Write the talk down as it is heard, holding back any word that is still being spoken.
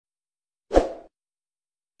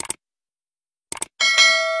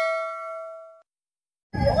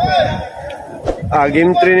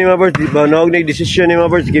Game 3 ni mga birds. Banog na decision ni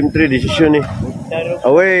mga birds. Game 3 decision ni.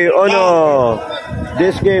 Away, no.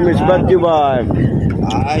 This game is brought to you by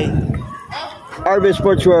RB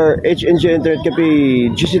Sportswear, HNJ Internet Cafe,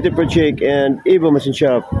 GCT Project, and Evo Machine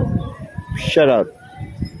Shop. Shout out.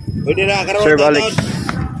 Sir Alex.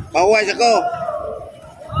 Bawas ako.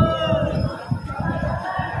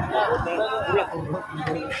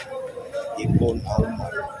 Ipon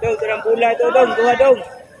dong, terang pula tu dong, dua dong.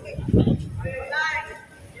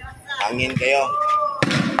 Angin kayo.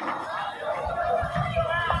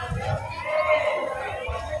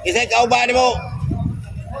 Isa kau ba ni mo?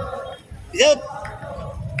 Isut.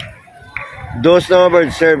 Dos na bird,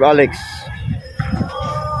 serve Alex.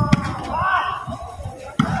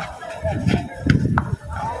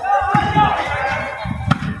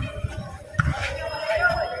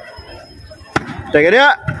 Teka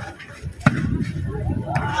dia.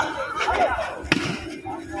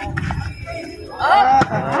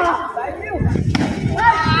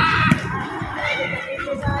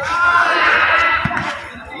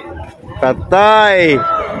 Patay.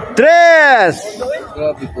 3.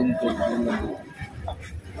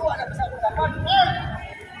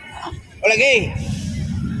 Lagi.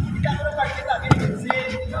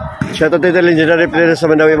 Shout out to the legendary player sa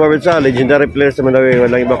Mandawi Barbersa. Legendary player sa Mandawi.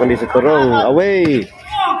 Walang iba kundi si Torong. Away.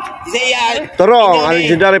 Torong, ang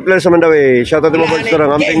legendary player sa Mandawi. Shout out to mga birds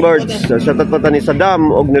Torong. Amping birds. Shout out pa ni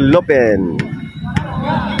Saddam og ni Lopen.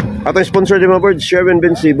 Atong sponsor di mga birds. Sherwin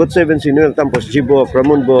Bensi, Butse Bensi, Noel Tampos, Jibo,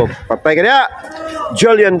 Ramon Bo. Patay ka niya.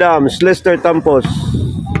 Julian Dams, Lester Tampos,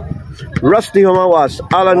 Rusty Humawas,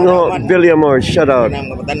 Alan Ngo, Villamor. Shout out.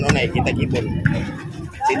 Kita kipon.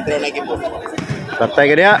 Sintro na kipon. Patay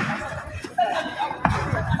ka niya.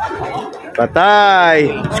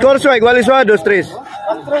 Patay. Score swag, wali swa, 2-3.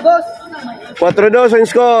 4-2 ang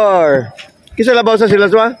score. Kisa labaw sa sila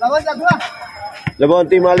swa? Labaw ang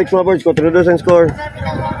team Alex mga birds, 4-2 ang score.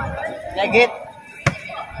 Lagit.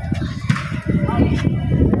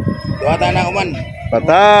 Dua tanah uman.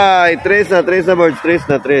 Patay. 3 na birds, 3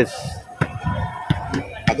 na 3.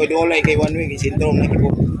 Ako Loloy kay one week, sintro na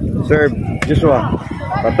kipon. Serve, Joshua.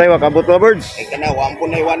 Patay, wakabot mga birds. Ay ka na, wampo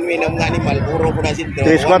na one way ng mga animal. Puro po na sintro.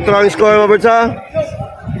 3-4 ang score mga birds ha.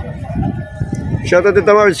 Shoutout to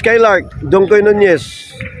Tamar, Skylark, Dongkoy Nunez,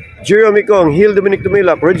 Jeremy Kong, Hill Dominic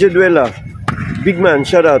Tumila, Roger Duela, Big Man,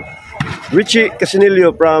 shoutout. Richie Casinilio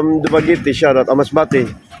from Dumaguete, shoutout. Amasbate.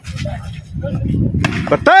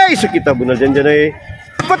 Patay! So kita bunal dyan eh.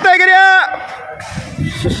 Patay ka niya!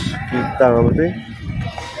 Sus, kita nga ba ito eh.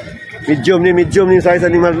 Medium ni size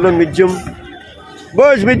ni Marlon, medium.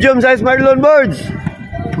 Birds, medium size Marlon, birds.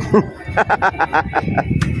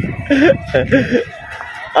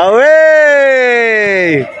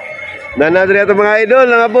 Away! Nanadri ato mga idol,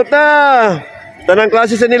 nangabot na. Tanang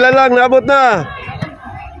klase sa nila lang, nangabot na.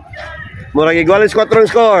 Murag igualis 4 ang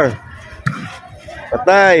score.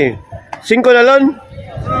 Patay. 5 na lon.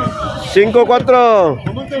 5-4.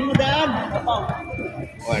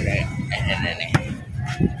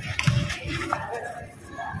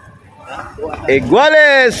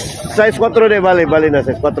 Iguales. Size 4 de, bali na.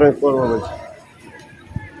 Size 4 ang score mo.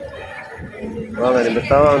 Wala nga,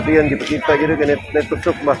 basta ang tiyan, kita gitu kan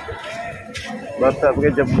netusok ba. Bata pakai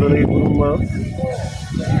jablo lagi po mo.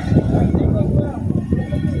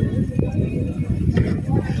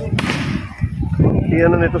 Tiyan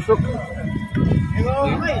na netusok.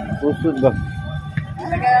 Usod ba?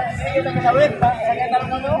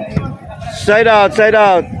 Side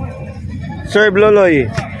out. Serve Loloy.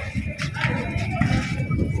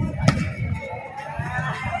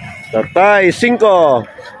 Tatay, 5.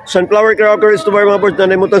 Sunflower Crackers to mga birds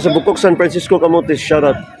na naimutan sa Bukok San Francisco Camotes.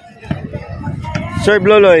 Shoutout. Sir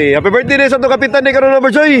Loloy. Happy birthday din sa ito kapitan ni Karoon na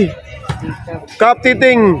birds. Kap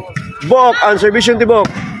Titing Bok ang servisyon ti Bok.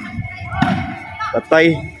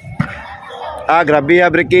 Tatay. Grabe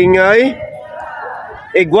ha, breaking ay.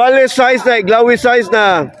 Iguales size na, iglawi size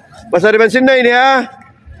na. Basta ribansin na ini ha.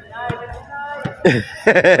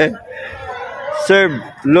 Sir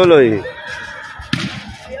Loloy.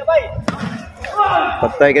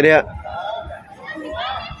 Patay ka niya.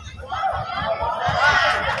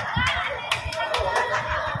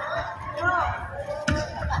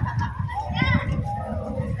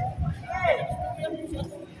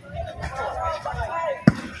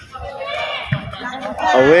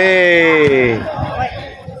 Away.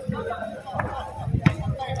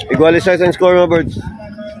 Igualis size and score mga birds.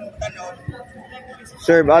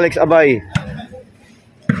 Serve Alex Abay.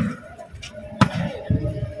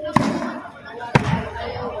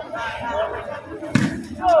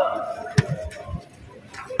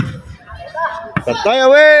 Patay,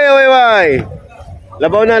 away.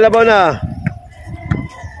 Labaw na.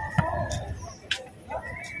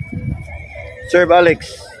 Serve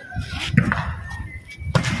Alex.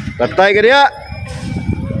 Patay ka niya.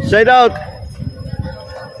 Side out.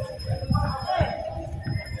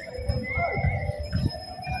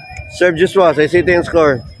 Serve Joshua. Sa city and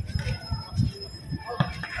score.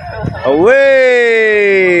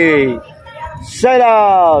 Away. Side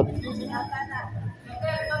out.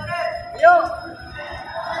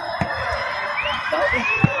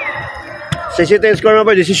 Sa city and score mga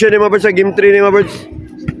birds. Decision ni mga birds sa game 3 ni mga birds.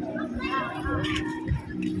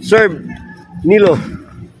 Serve Nilo.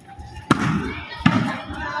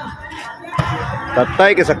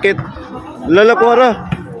 Tatay kasakit.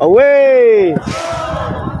 Lalapora. Away.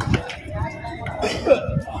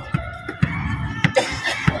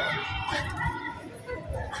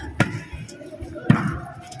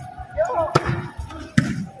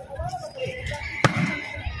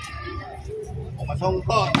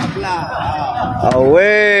 Masongko, tabla.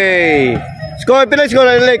 Away. Score, pila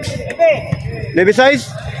score Alex? Navy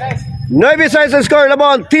size? Navy size ang score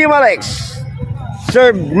labon, Team Alex.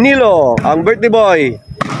 Serve Nilo, ang birthday boy.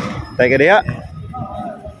 Tayo ka niya.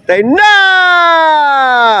 Tayo na!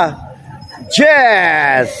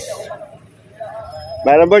 Yes!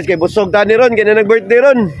 Mayroon birds, kay busog tani ron, kaya na nag-birthday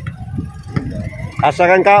ron.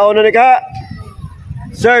 Asa kang kaon na ni ka?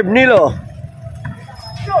 Serve Nilo.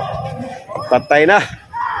 Patay na.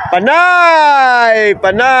 Panay!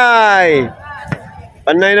 Panay!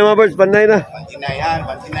 Panay na mga birds, panay na.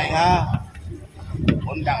 Pantinay ha.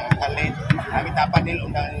 Undang kalit. Kami tapat nil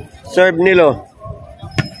undang. Serve Nilo.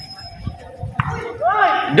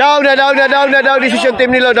 Down na. Decision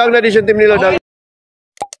team Nilo. Down na decision team Nilo. Down.